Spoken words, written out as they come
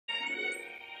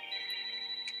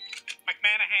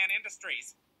Clan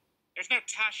Industries. There's no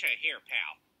Tasha here,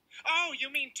 pal. Oh, you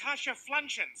mean Tasha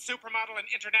Flunchen, supermodel and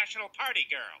international party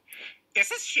girl. This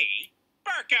is she.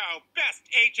 Burko, best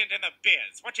agent in the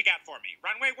biz. What you got for me?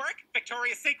 Runway work?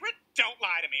 Victoria's Secret? Don't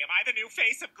lie to me. Am I the new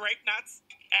face of Grape Nuts?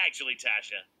 Actually,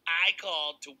 Tasha, I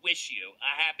called to wish you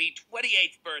a happy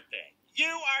 28th birthday. You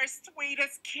are sweet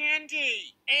as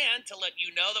candy. And to let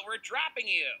you know that we're dropping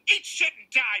you. Eat shit and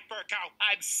die, Burko.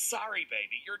 I'm sorry,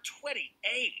 baby. You're 28.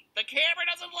 The camera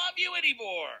doesn't love you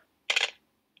anymore.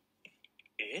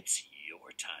 It's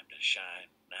your time to shine,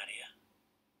 Nadia.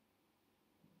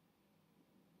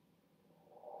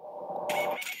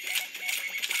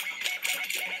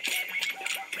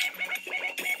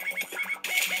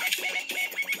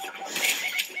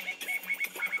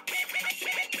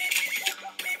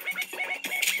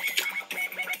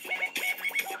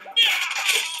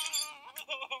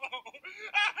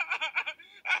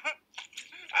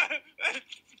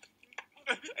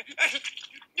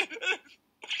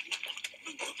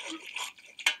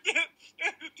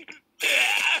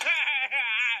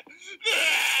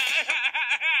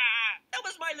 That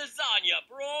was my lasagna,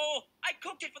 bro. I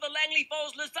cooked it for the Langley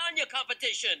Falls lasagna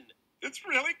competition. It's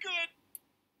really good.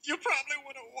 You probably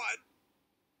would have won.